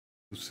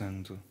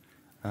Santo.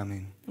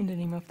 Amén. In the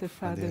name of the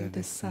Father,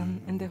 the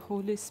Son, and the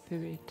Holy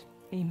Spirit.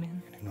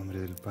 Amen. En el nombre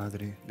del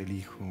Padre, del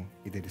Hijo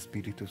y del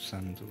Espíritu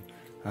Santo.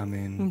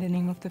 Amén. In the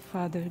name of the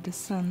Father, the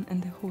Son,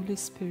 and the Holy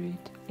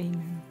Spirit.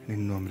 Amen. En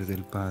el nombre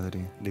del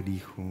Padre, del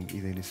Hijo y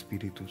del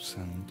Espíritu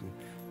Santo.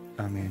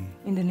 Amén.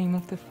 In the name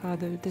of the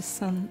Father, the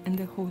Son, and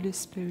the Holy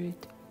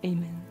Spirit.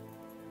 Amen.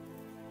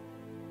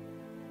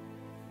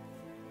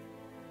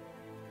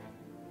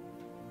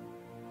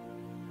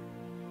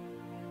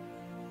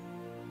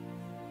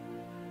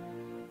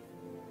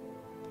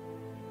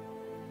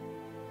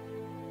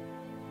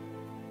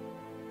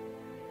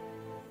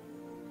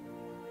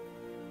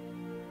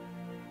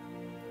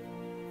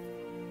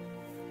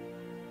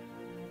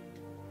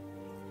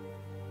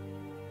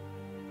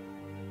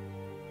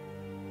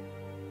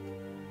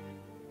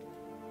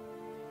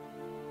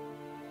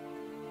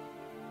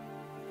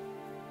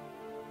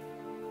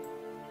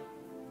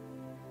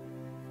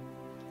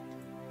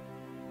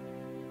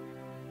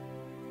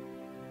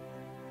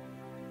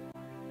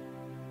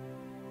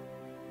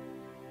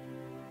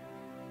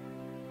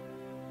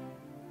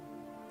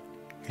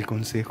 El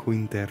Consejo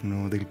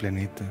Interno del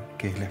planeta,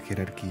 que es la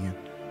jerarquía,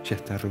 ya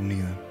está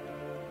reunida.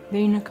 The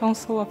inner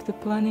council of the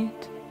planet,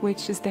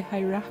 which is the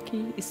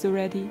hierarchy, is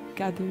already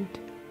gathered.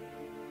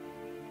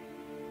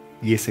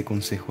 Y ese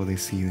consejo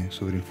decide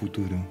sobre el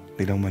futuro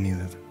de la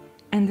humanidad.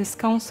 And this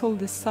council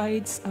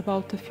decides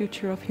about the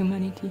future of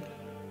humanity.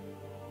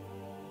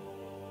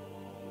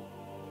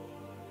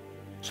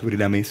 Sobre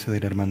la mesa de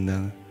la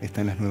hermandad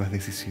están las nuevas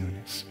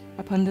decisiones.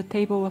 Upon the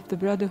table of the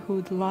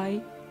brotherhood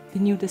lie the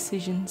new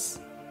decisions.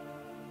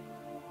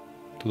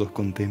 Todos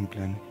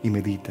contemplan y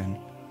meditan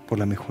por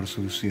la mejor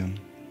solución.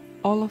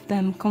 All of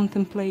them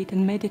contemplate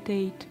and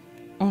meditate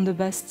on the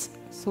best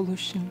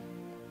solution.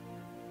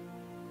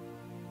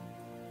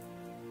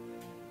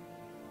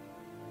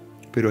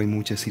 Pero hay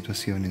muchas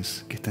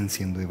situaciones que están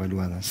siendo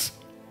evaluadas.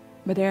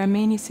 But there are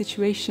many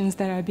situations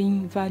that are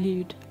being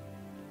valued.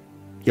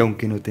 Y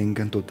aunque no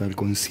tengan total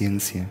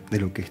conciencia de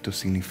lo que esto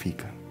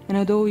significa, And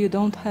although you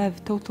don't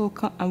have total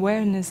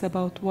awareness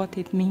about what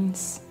it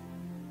means,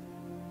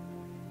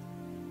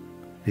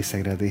 les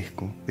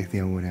agradezco desde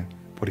ahora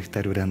por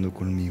estar orando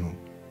conmigo,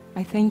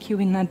 I thank you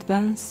in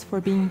advance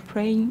for being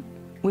praying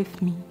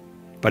with me,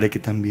 para que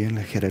también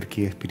la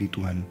jerarquía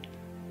espiritual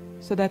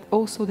so that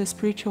also the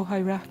spiritual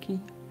hierarchy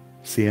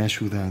sea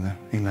ayudada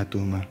en la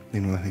toma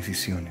de nuevas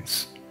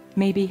decisiones.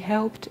 may be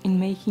helped in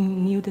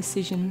making new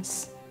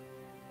decisions.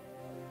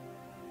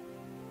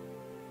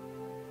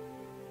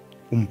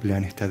 Un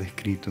plan está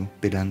descrito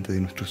delante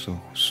de nuestros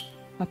ojos.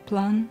 A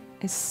plan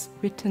is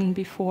written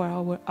before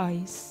our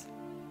eyes.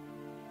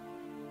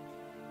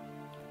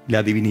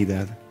 La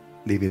divinidad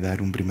debe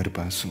dar un primer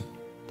paso,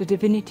 The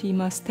divinity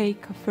must take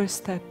a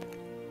first step,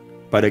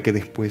 para que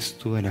después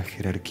toda la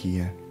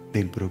jerarquía dé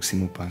el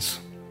próximo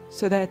paso.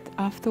 so that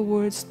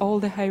afterwards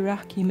all the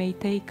hierarchy may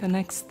take a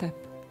next step,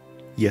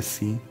 Y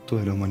así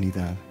toda la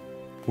humanidad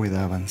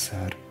pueda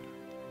avanzar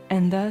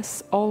and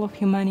thus all of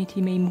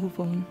humanity may move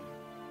on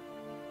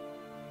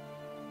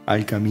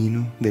al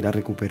camino de la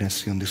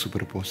recuperación de su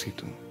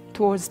propósito.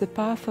 towards the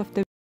path of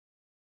the